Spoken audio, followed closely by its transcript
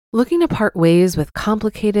Looking to part ways with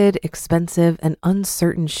complicated, expensive, and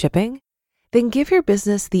uncertain shipping? Then give your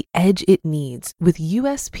business the edge it needs with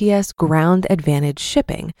USPS Ground Advantage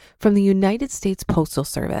shipping from the United States Postal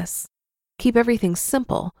Service. Keep everything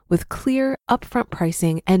simple with clear, upfront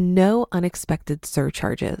pricing and no unexpected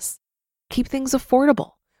surcharges. Keep things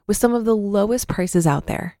affordable with some of the lowest prices out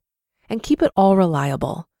there. And keep it all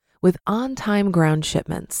reliable with on-time ground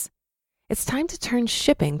shipments. It's time to turn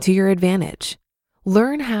shipping to your advantage.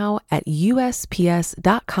 Learn how at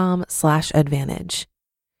USPS.com/advantage.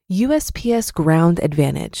 USPS Ground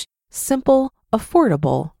Advantage. Simple,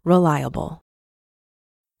 affordable, reliable.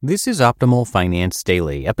 This is Optimal Finance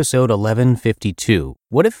Daily, episode 1152.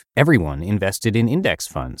 What if everyone invested in index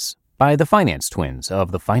funds? By the Finance Twins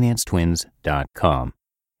of thefinancetwins.com.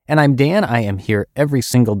 And I'm Dan. I am here every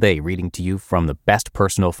single day reading to you from the best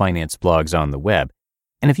personal finance blogs on the web.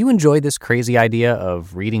 And if you enjoy this crazy idea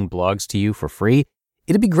of reading blogs to you for free,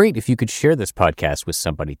 it'd be great if you could share this podcast with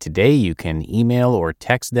somebody today. You can email or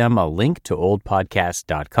text them a link to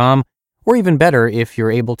oldpodcast.com, or even better, if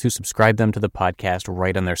you're able to subscribe them to the podcast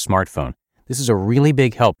right on their smartphone. This is a really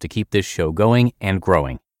big help to keep this show going and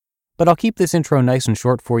growing. But I'll keep this intro nice and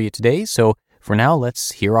short for you today, so for now,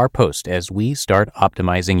 let's hear our post as we start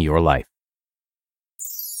optimizing your life.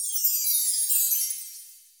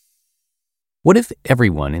 What if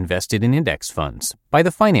everyone invested in index funds? By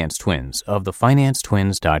the Finance Twins of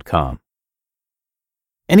thefinancetwins.com.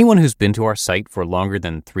 Anyone who's been to our site for longer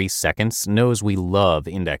than 3 seconds knows we love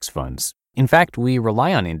index funds. In fact, we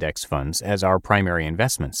rely on index funds as our primary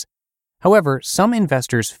investments. However, some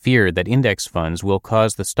investors fear that index funds will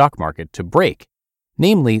cause the stock market to break.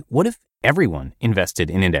 Namely, what if everyone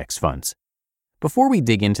invested in index funds? Before we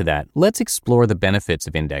dig into that, let's explore the benefits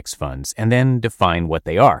of index funds and then define what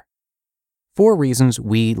they are. 4 reasons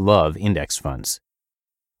we love index funds.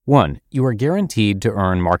 1. You are guaranteed to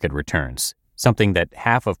earn market returns, something that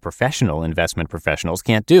half of professional investment professionals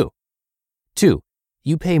can't do. 2.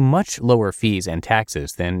 You pay much lower fees and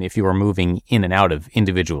taxes than if you are moving in and out of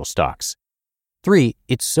individual stocks. 3.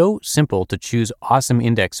 It's so simple to choose awesome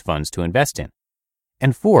index funds to invest in.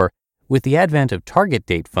 And 4. With the advent of target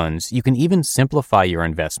date funds, you can even simplify your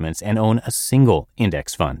investments and own a single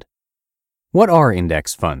index fund. What are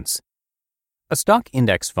index funds? A stock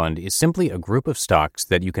index fund is simply a group of stocks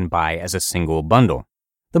that you can buy as a single bundle.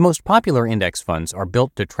 The most popular index funds are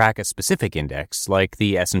built to track a specific index, like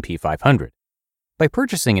the S&P 500. By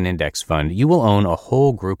purchasing an index fund, you will own a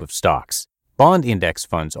whole group of stocks. Bond index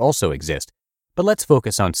funds also exist, but let's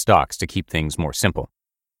focus on stocks to keep things more simple.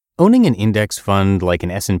 Owning an index fund like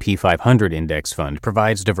an S&P 500 index fund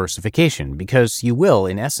provides diversification because you will,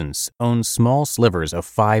 in essence, own small slivers of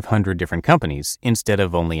 500 different companies instead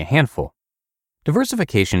of only a handful.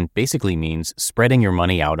 Diversification basically means spreading your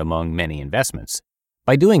money out among many investments.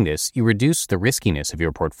 By doing this, you reduce the riskiness of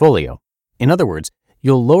your portfolio. In other words,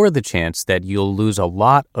 you'll lower the chance that you'll lose a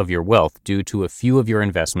lot of your wealth due to a few of your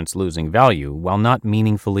investments losing value while not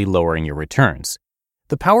meaningfully lowering your returns.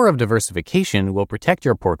 The power of diversification will protect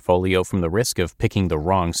your portfolio from the risk of picking the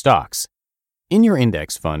wrong stocks. In your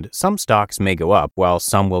index fund, some stocks may go up while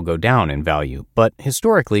some will go down in value, but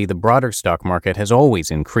historically, the broader stock market has always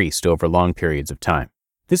increased over long periods of time.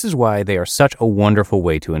 This is why they are such a wonderful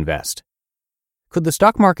way to invest. Could the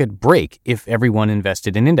stock market break if everyone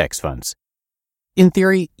invested in index funds? In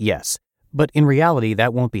theory, yes, but in reality,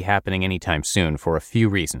 that won't be happening anytime soon for a few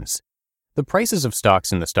reasons. The prices of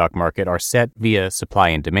stocks in the stock market are set via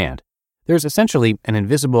supply and demand. There's essentially an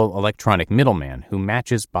invisible electronic middleman who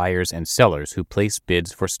matches buyers and sellers who place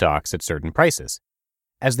bids for stocks at certain prices.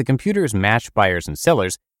 As the computers match buyers and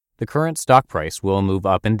sellers, the current stock price will move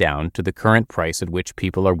up and down to the current price at which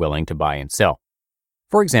people are willing to buy and sell.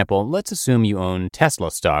 For example, let's assume you own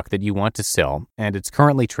Tesla stock that you want to sell and it's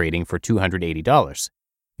currently trading for $280.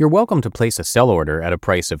 You're welcome to place a sell order at a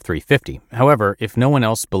price of $350. However, if no one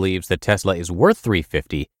else believes that Tesla is worth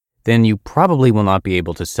 $350, then you probably will not be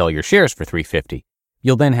able to sell your shares for $350.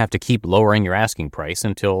 You'll then have to keep lowering your asking price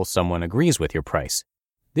until someone agrees with your price.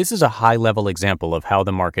 This is a high-level example of how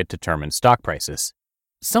the market determines stock prices.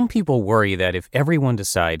 Some people worry that if everyone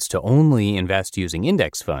decides to only invest using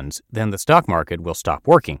index funds, then the stock market will stop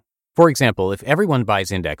working. For example, if everyone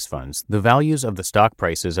buys index funds, the values of the stock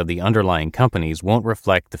prices of the underlying companies won't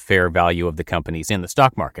reflect the fair value of the companies in the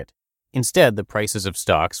stock market. Instead, the prices of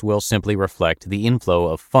stocks will simply reflect the inflow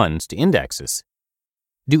of funds to indexes.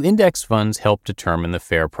 Do index funds help determine the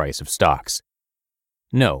fair price of stocks?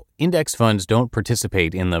 No, index funds don't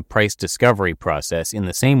participate in the price discovery process in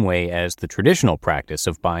the same way as the traditional practice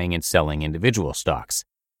of buying and selling individual stocks.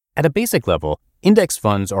 At a basic level, Index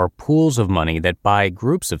funds are pools of money that buy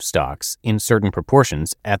groups of stocks in certain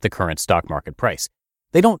proportions at the current stock market price.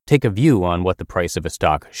 They don't take a view on what the price of a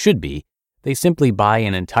stock should be. They simply buy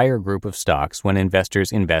an entire group of stocks when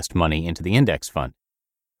investors invest money into the index fund.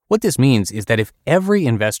 What this means is that if every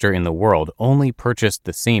investor in the world only purchased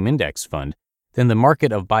the same index fund, then the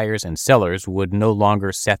market of buyers and sellers would no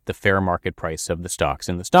longer set the fair market price of the stocks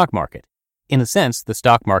in the stock market. In a sense, the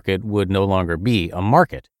stock market would no longer be a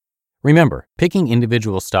market. Remember, picking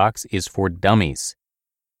individual stocks is for dummies.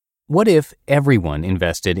 What if everyone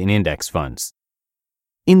invested in index funds?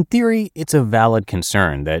 In theory, it's a valid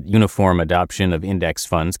concern that uniform adoption of index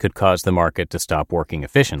funds could cause the market to stop working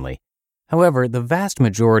efficiently. However, the vast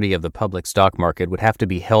majority of the public stock market would have to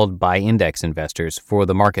be held by index investors for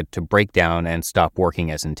the market to break down and stop working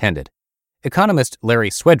as intended. Economist Larry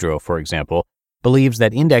Swedroe, for example, believes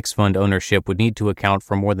that index fund ownership would need to account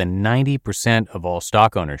for more than 90% of all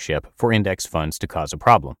stock ownership for index funds to cause a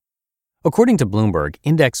problem. According to Bloomberg,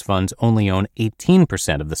 index funds only own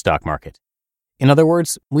 18% of the stock market. In other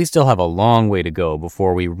words, we still have a long way to go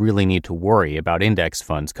before we really need to worry about index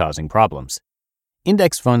funds causing problems.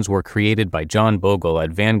 Index funds were created by John Bogle at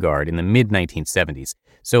Vanguard in the mid-1970s,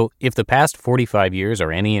 so if the past 45 years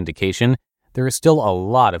are any indication, there is still a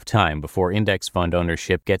lot of time before index fund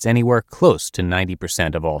ownership gets anywhere close to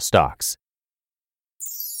 90% of all stocks.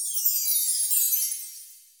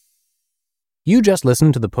 You just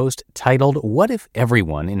listened to the post titled, "What if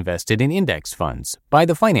Everyone Invested in Index Funds?" by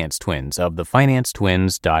the Finance Twins of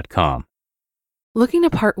thefinancetwins.com. Looking to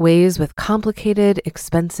part ways with complicated,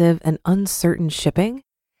 expensive, and uncertain shipping?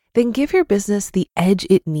 Then give your business the edge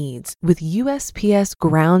it needs with USPS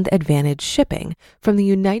Ground Advantage shipping from the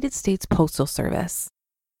United States Postal Service.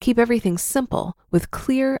 Keep everything simple with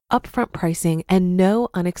clear, upfront pricing and no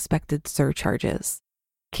unexpected surcharges.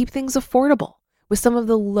 Keep things affordable with some of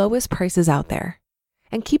the lowest prices out there.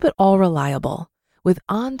 And keep it all reliable with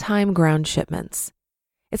on-time ground shipments.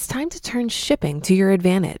 It's time to turn shipping to your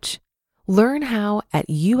advantage. Learn how at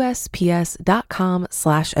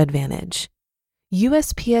USPS.com/advantage.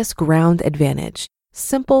 USPS Ground Advantage.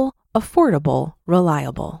 Simple, affordable,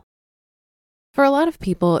 reliable. For a lot of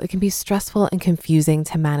people, it can be stressful and confusing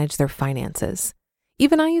to manage their finances.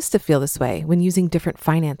 Even I used to feel this way when using different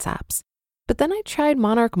finance apps. But then I tried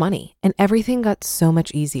Monarch Money and everything got so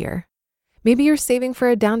much easier. Maybe you're saving for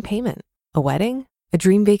a down payment, a wedding, a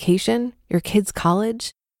dream vacation, your kids'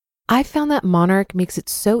 college. I found that Monarch makes it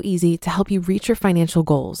so easy to help you reach your financial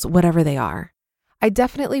goals, whatever they are. I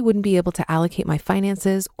definitely wouldn't be able to allocate my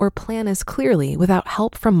finances or plan as clearly without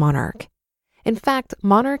help from Monarch. In fact,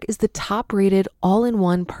 Monarch is the top-rated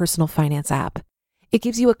all-in-one personal finance app. It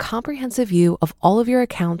gives you a comprehensive view of all of your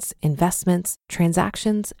accounts, investments,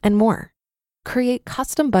 transactions, and more. Create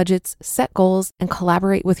custom budgets, set goals, and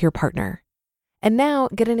collaborate with your partner. And now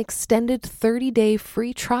get an extended 30-day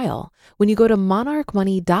free trial when you go to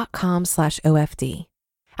monarchmoney.com/OFD.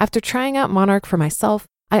 After trying out Monarch for myself,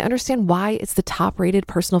 I understand why it's the top-rated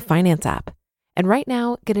personal finance app. And right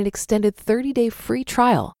now, get an extended 30-day free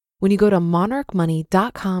trial when you go to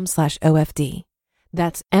monarchmoney.com/OFD.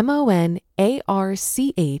 That's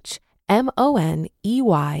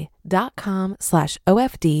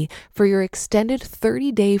monarchmoney.com/OFD for your extended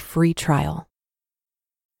 30-day free trial.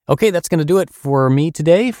 Okay, that's going to do it for me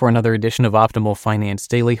today for another edition of Optimal Finance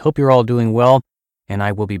Daily. Hope you're all doing well, and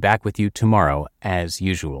I will be back with you tomorrow as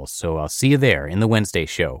usual. So I'll see you there in the Wednesday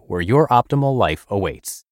show where your optimal life awaits.